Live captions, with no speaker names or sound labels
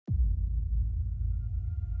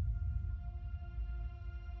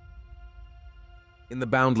In the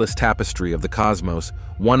boundless tapestry of the cosmos,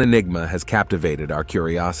 one enigma has captivated our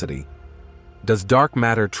curiosity. Does dark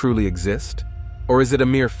matter truly exist, or is it a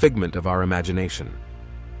mere figment of our imagination?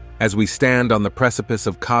 As we stand on the precipice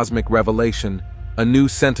of cosmic revelation, a new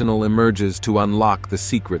sentinel emerges to unlock the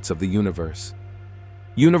secrets of the universe.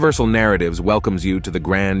 Universal Narratives welcomes you to the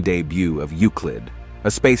grand debut of Euclid,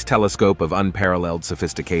 a space telescope of unparalleled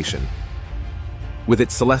sophistication. With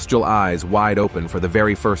its celestial eyes wide open for the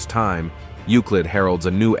very first time, Euclid heralds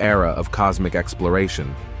a new era of cosmic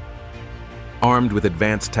exploration. Armed with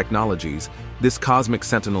advanced technologies, this cosmic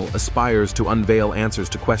sentinel aspires to unveil answers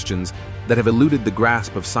to questions that have eluded the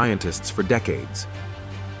grasp of scientists for decades.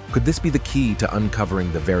 Could this be the key to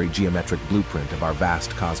uncovering the very geometric blueprint of our vast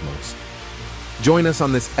cosmos? Join us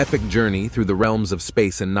on this epic journey through the realms of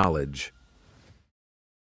space and knowledge.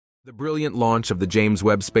 The brilliant launch of the James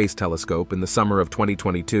Webb Space Telescope in the summer of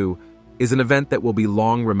 2022 is an event that will be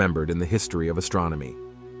long remembered in the history of astronomy.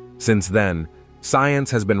 Since then,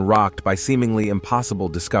 science has been rocked by seemingly impossible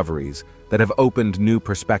discoveries that have opened new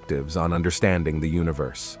perspectives on understanding the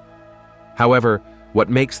universe. However,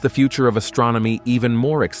 what makes the future of astronomy even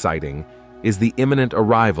more exciting is the imminent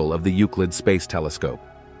arrival of the Euclid Space Telescope.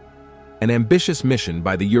 An ambitious mission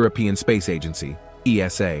by the European Space Agency,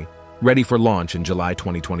 ESA, ready for launch in July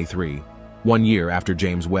 2023, 1 year after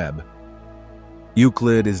James Webb.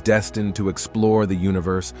 Euclid is destined to explore the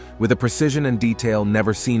universe with a precision and detail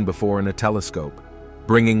never seen before in a telescope,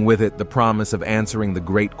 bringing with it the promise of answering the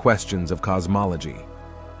great questions of cosmology.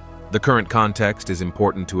 The current context is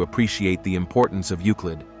important to appreciate the importance of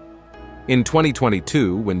Euclid. In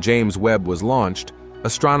 2022, when James Webb was launched,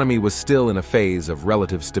 astronomy was still in a phase of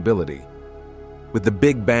relative stability. With the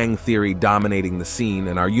Big Bang theory dominating the scene,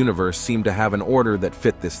 and our universe seemed to have an order that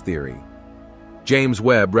fit this theory. James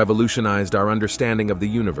Webb revolutionized our understanding of the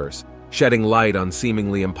universe, shedding light on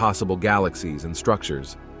seemingly impossible galaxies and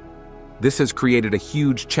structures. This has created a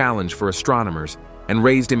huge challenge for astronomers and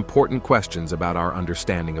raised important questions about our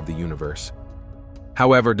understanding of the universe.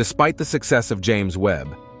 However, despite the success of James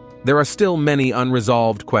Webb, there are still many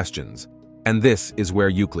unresolved questions, and this is where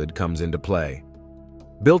Euclid comes into play.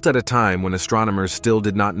 Built at a time when astronomers still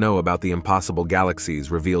did not know about the impossible galaxies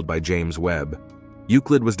revealed by James Webb,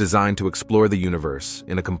 Euclid was designed to explore the universe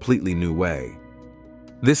in a completely new way.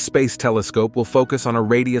 This space telescope will focus on a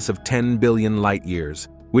radius of 10 billion light-years,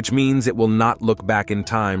 which means it will not look back in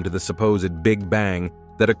time to the supposed Big Bang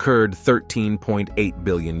that occurred 13.8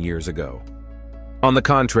 billion years ago. On the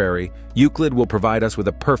contrary, Euclid will provide us with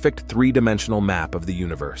a perfect three-dimensional map of the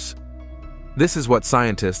universe. This is what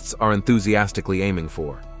scientists are enthusiastically aiming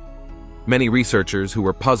for. Many researchers who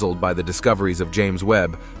were puzzled by the discoveries of James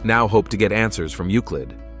Webb now hope to get answers from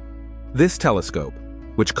Euclid. This telescope,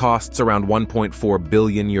 which costs around 1.4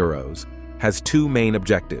 billion euros, has two main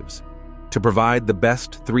objectives: to provide the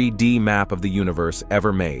best 3D map of the universe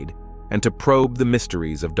ever made, and to probe the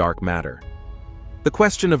mysteries of dark matter. The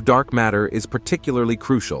question of dark matter is particularly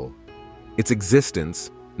crucial. Its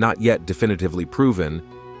existence, not yet definitively proven,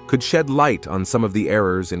 could shed light on some of the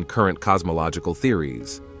errors in current cosmological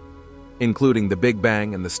theories, including the Big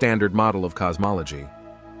Bang and the Standard Model of cosmology.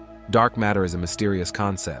 Dark matter is a mysterious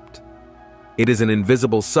concept. It is an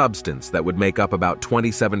invisible substance that would make up about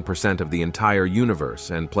 27% of the entire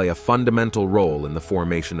universe and play a fundamental role in the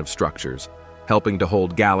formation of structures, helping to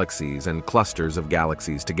hold galaxies and clusters of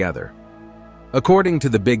galaxies together. According to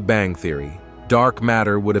the Big Bang theory, dark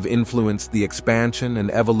matter would have influenced the expansion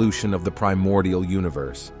and evolution of the primordial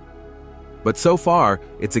universe. But so far,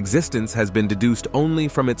 its existence has been deduced only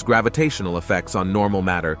from its gravitational effects on normal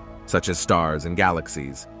matter, such as stars and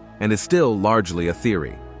galaxies, and is still largely a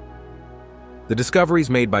theory. The discoveries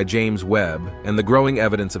made by James Webb and the growing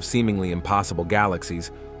evidence of seemingly impossible galaxies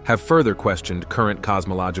have further questioned current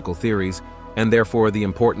cosmological theories, and therefore the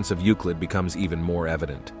importance of Euclid becomes even more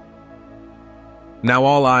evident. Now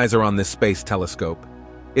all eyes are on this space telescope.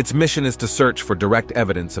 Its mission is to search for direct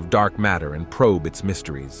evidence of dark matter and probe its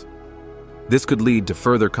mysteries. This could lead to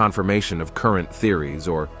further confirmation of current theories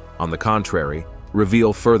or, on the contrary,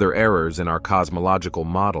 reveal further errors in our cosmological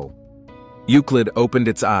model. Euclid opened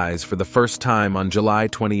its eyes for the first time on July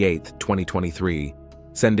 28, 2023,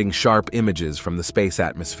 sending sharp images from the space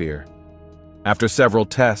atmosphere. After several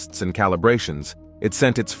tests and calibrations, it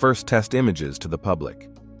sent its first test images to the public.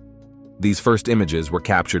 These first images were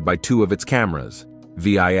captured by two of its cameras,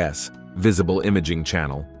 VIS, Visible Imaging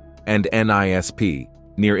Channel, and NISP,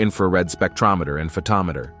 Near-Infrared Spectrometer and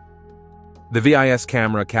Photometer. The VIS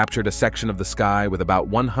camera captured a section of the sky with about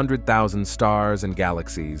 100,000 stars and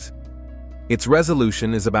galaxies. Its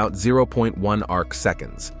resolution is about 0.1 arc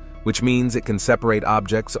seconds, which means it can separate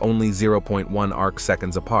objects only 0.1 arc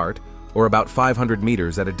seconds apart, or about 500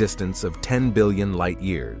 meters at a distance of 10 billion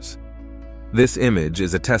light-years. This image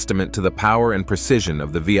is a testament to the power and precision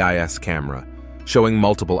of the VIS camera, showing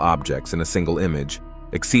multiple objects in a single image,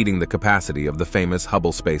 exceeding the capacity of the famous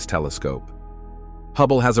Hubble Space Telescope.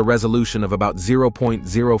 Hubble has a resolution of about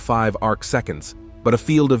 0.05 arcseconds, but a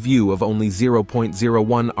field of view of only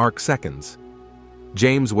 0.01 arcseconds.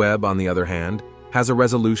 James Webb, on the other hand, has a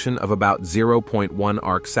resolution of about 0.1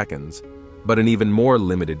 arcseconds, but an even more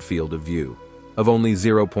limited field of view, of only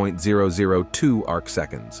 0.002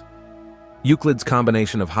 arcseconds. Euclid's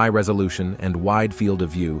combination of high resolution and wide field of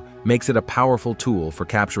view makes it a powerful tool for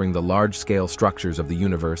capturing the large-scale structures of the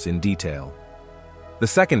universe in detail. The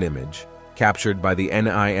second image, captured by the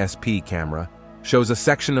NISP camera, shows a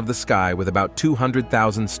section of the sky with about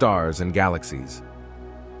 200,000 stars and galaxies.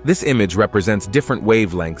 This image represents different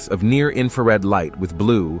wavelengths of near-infrared light, with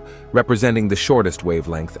blue representing the shortest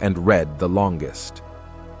wavelength and red the longest.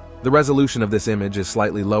 The resolution of this image is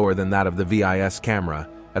slightly lower than that of the VIS camera,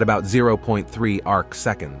 at about 0.3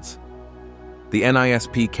 arcseconds. The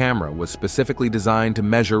NISP camera was specifically designed to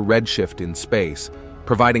measure redshift in space,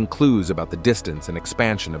 providing clues about the distance and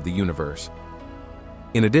expansion of the universe.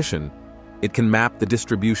 In addition, it can map the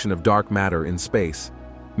distribution of dark matter in space,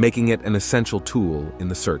 making it an essential tool in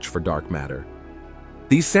the search for dark matter.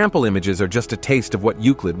 These sample images are just a taste of what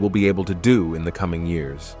Euclid will be able to do in the coming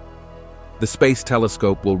years. The Space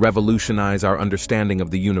Telescope will revolutionize our understanding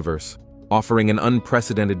of the universe, offering an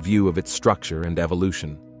unprecedented view of its structure and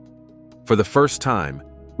evolution. For the first time,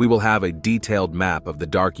 we will have a detailed map of the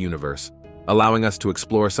dark universe, allowing us to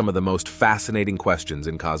explore some of the most fascinating questions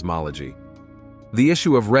in cosmology. The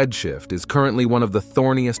issue of redshift is currently one of the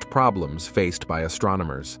thorniest problems faced by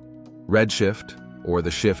astronomers. Redshift, or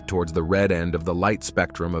the shift towards the red end of the light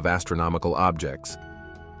spectrum of astronomical objects,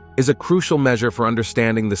 is a crucial measure for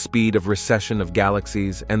understanding the speed of recession of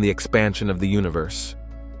galaxies and the expansion of the universe.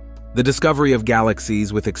 The discovery of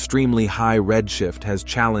galaxies with extremely high redshift has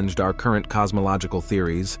challenged our current cosmological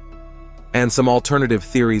theories, and some alternative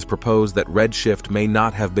theories propose that redshift may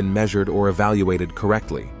not have been measured or evaluated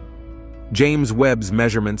correctly. James Webb's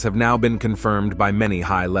measurements have now been confirmed by many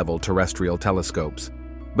high-level terrestrial telescopes,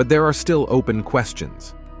 but there are still open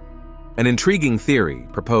questions. An intriguing theory,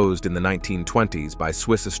 proposed in the 1920s by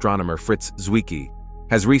Swiss astronomer Fritz Zwicky,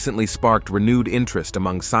 has recently sparked renewed interest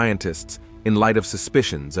among scientists in light of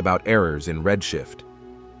suspicions about errors in redshift.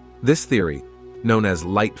 This theory, known as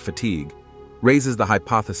light fatigue, raises the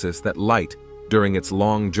hypothesis that light, during its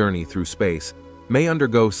long journey through space, may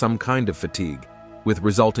undergo some kind of fatigue, with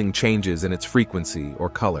resulting changes in its frequency or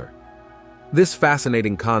color. This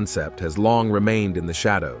fascinating concept has long remained in the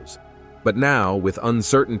shadows, but now, with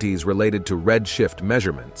uncertainties related to redshift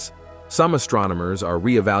measurements, some astronomers are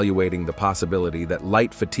re-evaluating the possibility that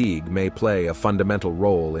light fatigue may play a fundamental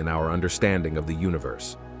role in our understanding of the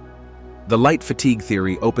universe. The light fatigue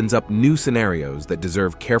theory opens up new scenarios that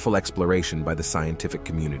deserve careful exploration by the scientific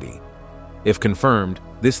community. If confirmed,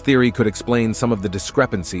 this theory could explain some of the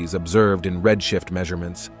discrepancies observed in redshift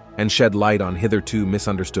measurements and shed light on hitherto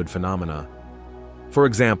misunderstood phenomena. For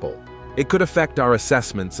example, it could affect our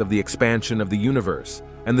assessments of the expansion of the universe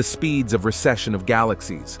and the speeds of recession of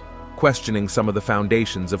galaxies, questioning some of the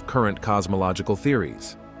foundations of current cosmological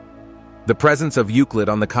theories. The presence of Euclid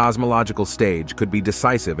on the cosmological stage could be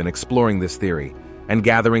decisive in exploring this theory and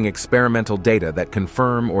gathering experimental data that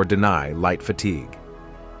confirm or deny light fatigue.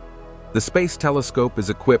 The Space Telescope is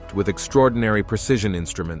equipped with extraordinary precision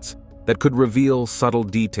instruments that could reveal subtle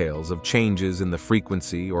details of changes in the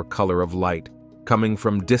frequency or color of light coming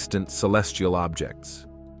from distant celestial objects.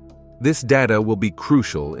 This data will be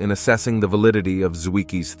crucial in assessing the validity of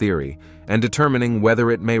Zwicky's theory and determining whether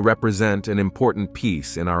it may represent an important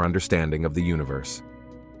piece in our understanding of the universe.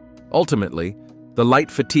 Ultimately, the light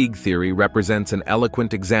fatigue theory represents an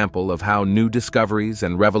eloquent example of how new discoveries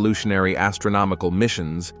and revolutionary astronomical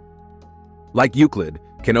missions, like Euclid,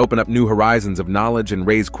 can open up new horizons of knowledge and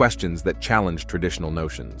raise questions that challenge traditional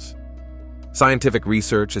notions. Scientific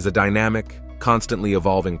research is a dynamic, constantly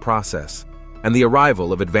evolving process, and the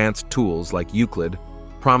arrival of advanced tools like Euclid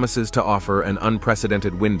promises to offer an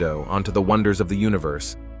unprecedented window onto the wonders of the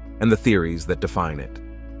universe and the theories that define it.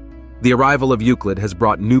 The arrival of Euclid has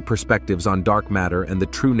brought new perspectives on dark matter and the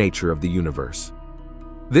true nature of the universe.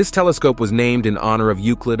 This telescope was named in honor of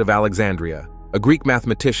Euclid of Alexandria, a Greek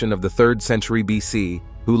mathematician of the 3rd century BC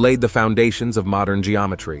who laid the foundations of modern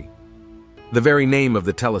geometry. The very name of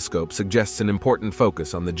the telescope suggests an important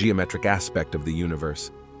focus on the geometric aspect of the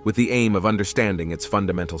universe, with the aim of understanding its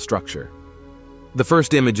fundamental structure. The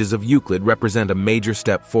first images of Euclid represent a major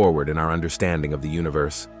step forward in our understanding of the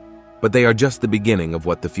universe, but they are just the beginning of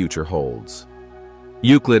what the future holds.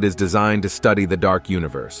 Euclid is designed to study the dark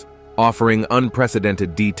universe, offering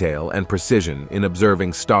unprecedented detail and precision in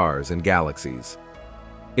observing stars and galaxies.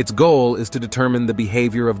 Its goal is to determine the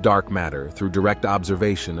behavior of dark matter through direct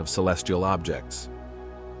observation of celestial objects.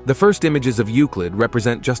 The first images of Euclid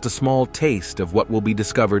represent just a small taste of what will be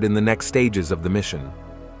discovered in the next stages of the mission.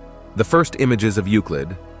 The first images of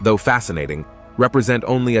Euclid, though fascinating, represent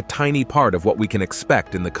only a tiny part of what we can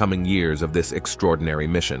expect in the coming years of this extraordinary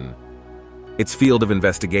mission. Its field of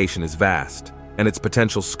investigation is vast, and its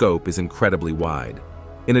potential scope is incredibly wide.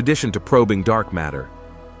 In addition to probing dark matter,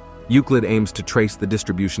 Euclid aims to trace the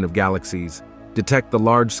distribution of galaxies, detect the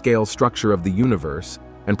large-scale structure of the universe,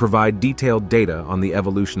 and provide detailed data on the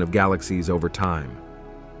evolution of galaxies over time.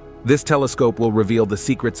 This telescope will reveal the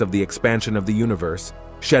secrets of the expansion of the universe,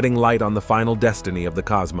 shedding light on the final destiny of the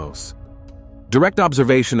cosmos. Direct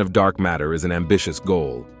observation of dark matter is an ambitious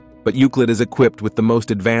goal, but Euclid is equipped with the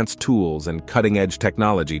most advanced tools and cutting-edge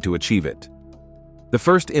technology to achieve it. The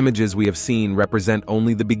first images we have seen represent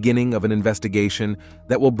only the beginning of an investigation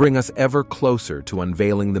that will bring us ever closer to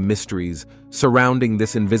unveiling the mysteries surrounding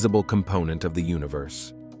this invisible component of the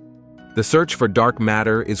universe. The search for dark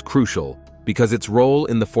matter is crucial because its role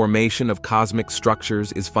in the formation of cosmic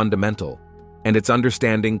structures is fundamental, and its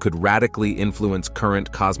understanding could radically influence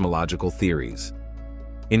current cosmological theories.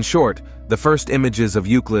 In short, the first images of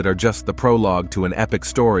Euclid are just the prologue to an epic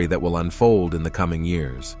story that will unfold in the coming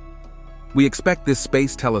years. We expect this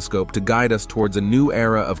space telescope to guide us towards a new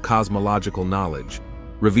era of cosmological knowledge,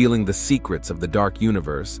 revealing the secrets of the dark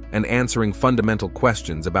universe and answering fundamental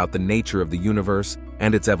questions about the nature of the universe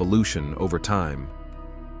and its evolution over time.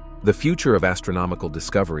 The future of astronomical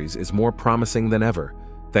discoveries is more promising than ever,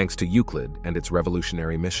 thanks to Euclid and its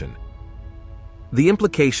revolutionary mission. The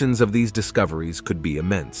implications of these discoveries could be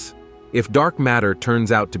immense. If dark matter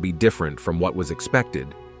turns out to be different from what was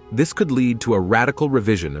expected, this could lead to a radical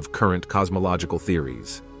revision of current cosmological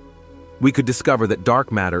theories. We could discover that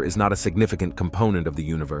dark matter is not a significant component of the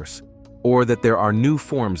universe, or that there are new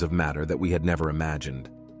forms of matter that we had never imagined.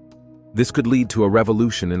 This could lead to a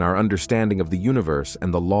revolution in our understanding of the universe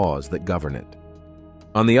and the laws that govern it.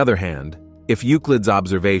 On the other hand, if Euclid's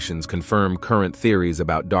observations confirm current theories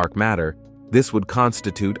about dark matter, this would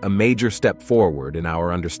constitute a major step forward in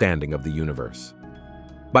our understanding of the universe.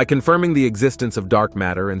 By confirming the existence of dark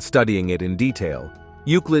matter and studying it in detail,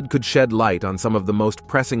 Euclid could shed light on some of the most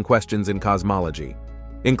pressing questions in cosmology,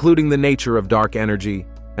 including the nature of dark energy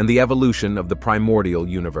and the evolution of the primordial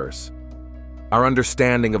universe. Our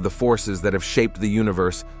understanding of the forces that have shaped the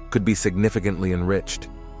universe could be significantly enriched.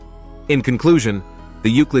 In conclusion,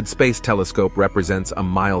 the Euclid Space Telescope represents a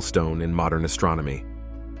milestone in modern astronomy.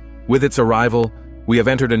 With its arrival, we have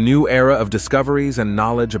entered a new era of discoveries and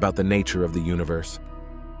knowledge about the nature of the universe.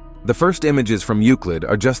 The first images from Euclid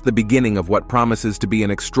are just the beginning of what promises to be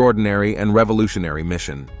an extraordinary and revolutionary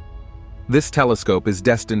mission. This telescope is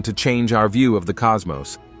destined to change our view of the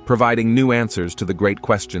cosmos, providing new answers to the great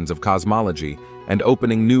questions of cosmology and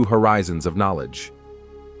opening new horizons of knowledge.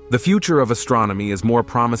 The future of astronomy is more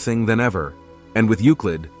promising than ever, and with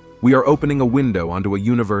Euclid, we are opening a window onto a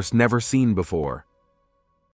universe never seen before.